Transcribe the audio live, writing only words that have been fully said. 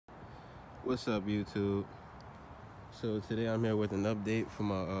What's up, YouTube? So today I'm here with an update for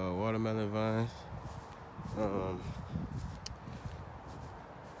my watermelon vines.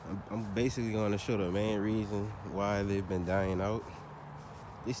 I'm basically going to show the main reason why they've been dying out.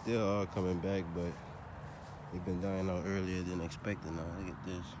 They still are coming back, but they've been dying out earlier than expected now. Look at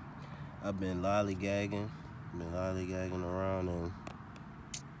this. I've been lollygagging around, and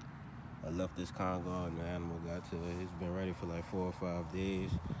I left this Congo and the animal got to it. It's been ready for like 4 or 5 days.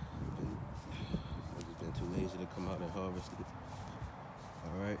 I've just been too lazy to come out and harvest it.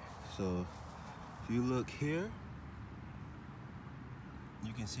 Alright, so if you look here,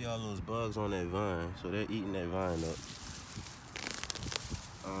 you can see all those bugs on that vine. So they're eating that vine up.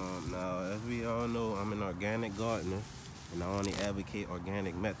 Now, as we all know, I'm an organic gardener, and I only advocate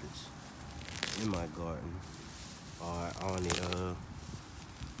organic methods in my garden. I only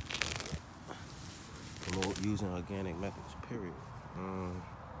promote using organic methods, period.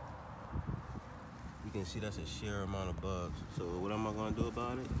 You can see that's a sheer amount of bugs. So what am I gonna do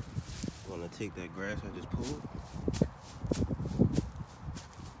about it? I'm gonna take that grass I just pulled.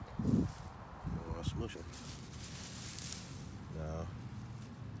 I'm gonna smush it. Now,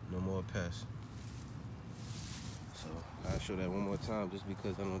 no more pests. So I'll show that one more time just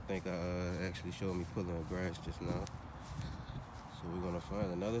because I don't think I actually showed me pulling the grass just now. So we're gonna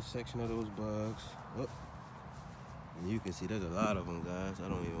find another section of those bugs. Oh. And you can see there's a lot of them, guys. I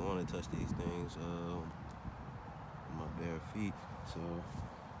don't even want to touch these things with my bare feet. So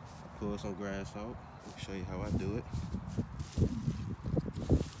I pull some grass out. I'll show you how I do it.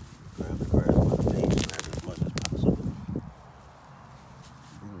 Grab the grass by the base, grab as much as possible.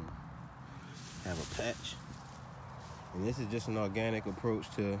 Have a patch. And this is just an organic approach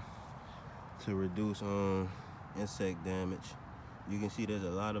to reduce insect damage. You can see there's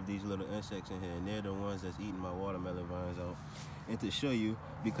a lot of these little insects in here, and they're the ones that's eating my watermelon vines out. And to show you,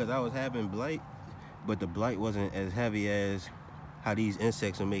 because I was having blight, but the blight wasn't as heavy as how these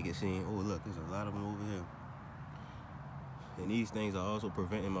insects will make it seem. Oh, look, there's a lot of them over here. And these things are also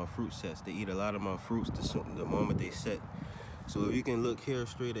preventing my fruit sets. They eat a lot of my fruits the moment they set. So if you can look here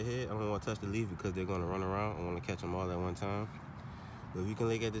straight ahead, I don't want to touch the leaf because they're going to run around. I want to catch them all at one time. But if you can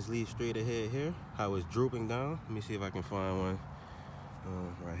look at this leaf straight ahead here, how it's drooping down. Let me see if I can find one.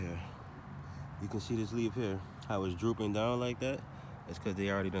 Right here. You can see this leaf here, how it's drooping down like that. It's because they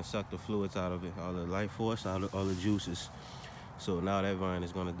already done sucked the fluids out of it, all the life force, all the juices. So now that vine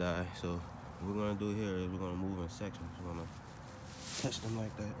is gonna die. So what we're gonna do here is we're gonna move in sections. We're gonna touch them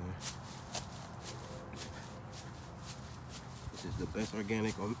like that. This is the best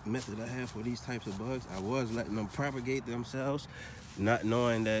organic method I have for these types of bugs. I was letting them propagate themselves, not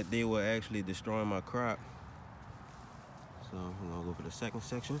knowing that they were actually destroying my crop. So we're gonna go for the second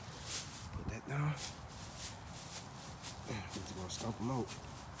section. Put that down. Just gonna stomp them out.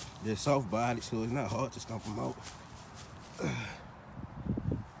 They're soft bodied, so it's not hard to stomp them out.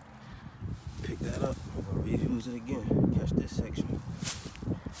 Pick that up. We're gonna reuse it again. Catch this section.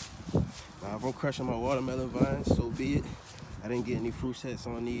 Now if I'm crushing my watermelon vines, so be it. I didn't get any fruit sets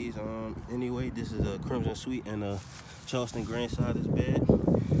on these. Anyway, this is a Crimson Sweet and a Charleston grain size bed.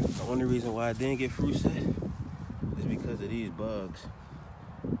 The only reason why I didn't get fruit set is because of these bugs.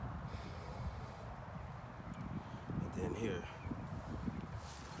 And then here,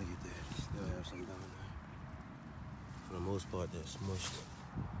 look at that, still have some down there. For the most part, they're smushed.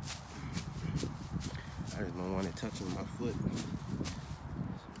 I just don't want it touching my foot.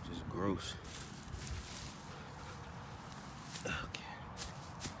 It's just gross. Okay.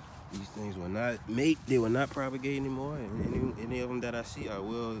 These things will not they will not propagate anymore, and any of them that I see, I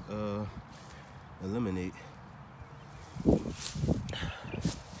will eliminate.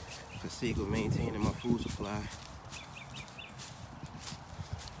 For sake of maintaining my food supply.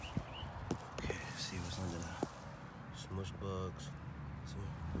 Okay, let's see what's under the smush bugs. See?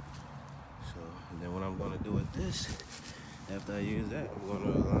 So, and then what I'm gonna do with this, after I use that, I'm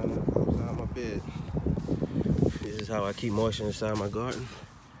gonna line it outside my bed. This is how I keep moisture inside my garden.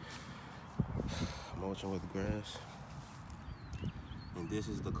 Mulching with grass. And this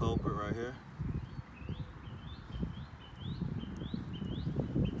is the culprit right here.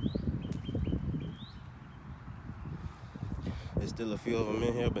 There's still a few of them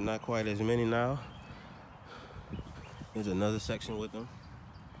in here, but not quite as many now. There's another section with them.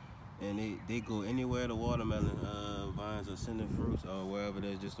 And they go anywhere the watermelon vines are sending fruits, or wherever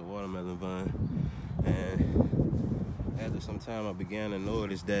there's just a watermelon vine. And after some time, I began to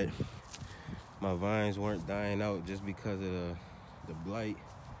notice that my vines weren't dying out just because of the blight.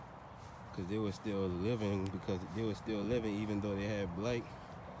 Because they were still living, even though they had blight.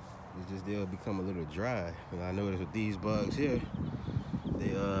 It's just they'll become a little dry. And I noticed with these bugs here,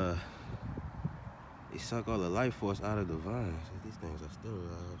 suck all the life force out of the vines. These things are still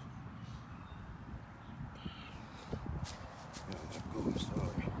alive. I'm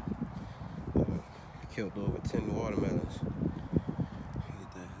sorry. I killed over 10 watermelons.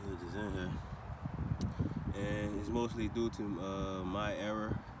 Get that hood is in here. And it's mostly due to my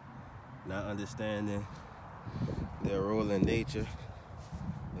error, not understanding their role in nature,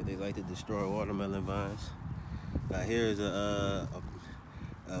 that they like to destroy watermelon vines. Now here is a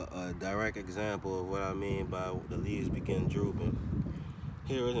direct example of what I mean by the leaves begin drooping.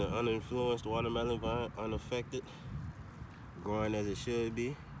 Here is an uninfluenced watermelon vine, unaffected, growing as it should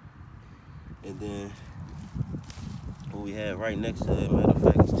be. And then what we have right next to it, matter of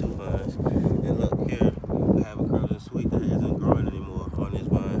fact, is 2 vines. And look here, I have a crimson sweet that isn't growing anymore on this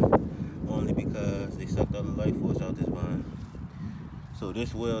vine, only because they sucked all the life force out this vine. So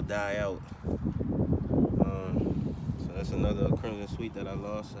this will die out. So that's another crimson sweet that I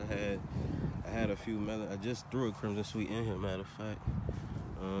lost. I had a few melon. I just threw a crimson sweet in here, matter of fact.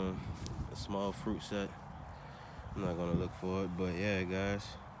 A small fruit set. I'm not gonna look for it, but yeah, guys,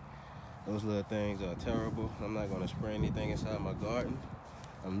 those little things are terrible. I'm not gonna spray anything inside my garden.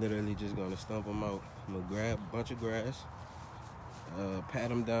 I'm literally just gonna stump them out. I'm gonna grab a bunch of grass, pat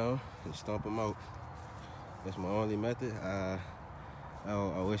them down, and stomp them out. That's my only method. I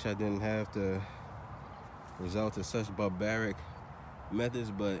wish I didn't have to resort to such barbaric methods,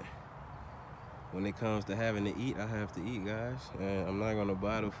 but when it comes to having to eat, I have to eat, guys. And I'm not gonna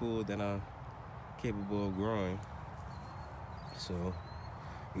buy the food that I'm capable of growing. So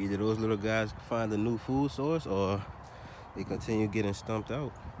either those little guys find a new food source or they continue getting stumped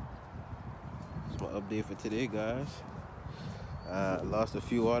out. That's my update for today, guys. I lost a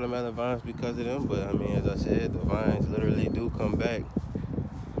few watermelon vines because of them, but I mean, as I said, the vines literally do come back.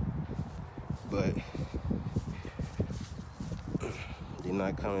 But they're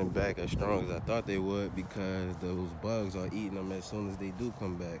not coming back as strong as I thought they would, because those bugs are eating them as soon as they do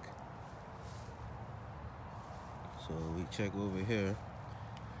come back. So we check over here.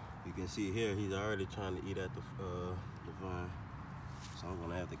 You can see here he's already trying to eat at the vine. So I'm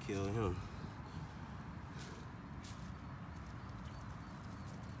gonna have to kill him.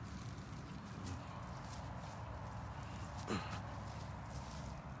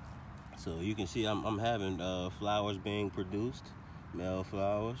 So you can see I'm having flowers being produced, male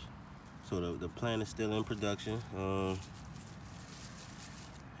flowers. So the plant is still in production.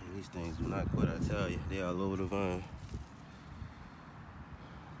 These things do not quit, I tell you. They're all over the vine.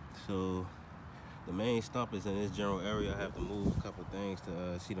 So the main stump is in this general area. I have to move a couple things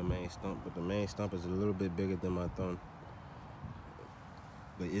to see the main stump, but the main stump is a little bit bigger than my thumb.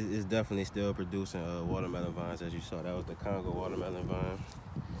 But it's definitely still producing watermelon vines, as you saw. That was the Congo watermelon vine,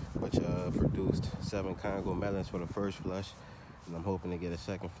 which produced 7 Congo melons for the first flush. And I'm hoping to get a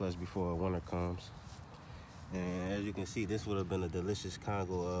second flush before winter comes. And as you can see, this would have been a delicious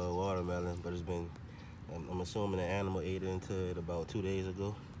Congo watermelon, but it's been, I'm assuming an animal ate into it about 2 days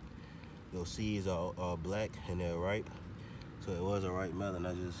ago. Those seeds are black and they're ripe. So it was a ripe melon.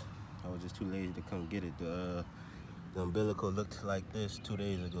 I was just too lazy to come get it. The umbilical looked like this 2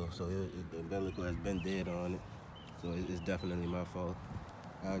 days ago. So the umbilical has been dead on it. So it's definitely my fault.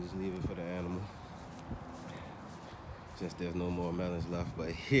 I'll just leave it for the animal, since there's no more melons left.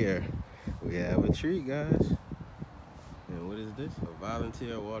 But here we have a tree, guys. And what is this? A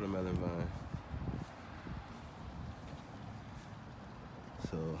volunteer watermelon vine.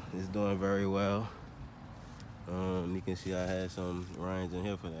 So it's doing very well. You can see I had some rinds in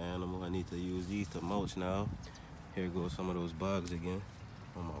here for the animal. I need to use these to mulch now. Here goes some of those bugs again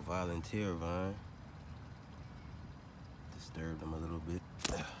on my volunteer vine. Disturb them a little bit.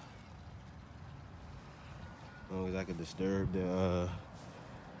 As long as I can disturb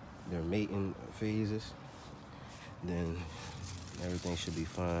their mating phases, then everything should be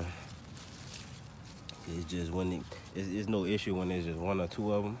fine. It's just when it's no issue when there's just 1 or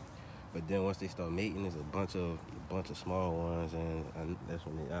 2 of them, but then once they start mating, there's a bunch of small ones, and that's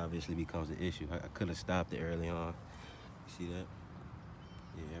when it obviously becomes an issue. I could have stopped it early on. You see that?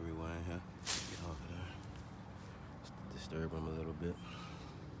 Yeah, everyone in here. Get off of there. Just disturb them a little bit.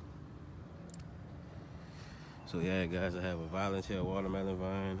 So yeah, guys, I have a volunteer watermelon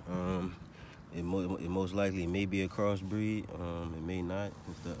vine. It most likely may be a crossbreed. It may not,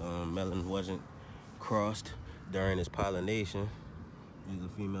 if the melon wasn't crossed during its pollination. Here's a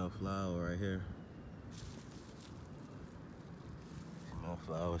female flower right here. Female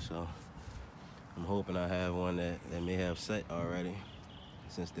flower, so I'm hoping I have one that may have set already,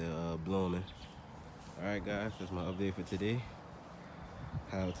 since they're blooming. All right, guys, that's my update for today.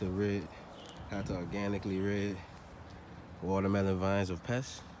 How to organically rid watermelon vines of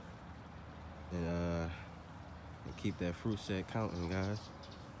pests. and keep that fruit set counting, guys.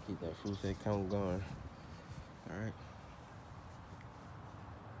 Keep that fruit set count going. All right.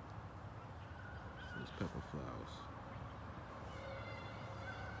 These pepper flowers.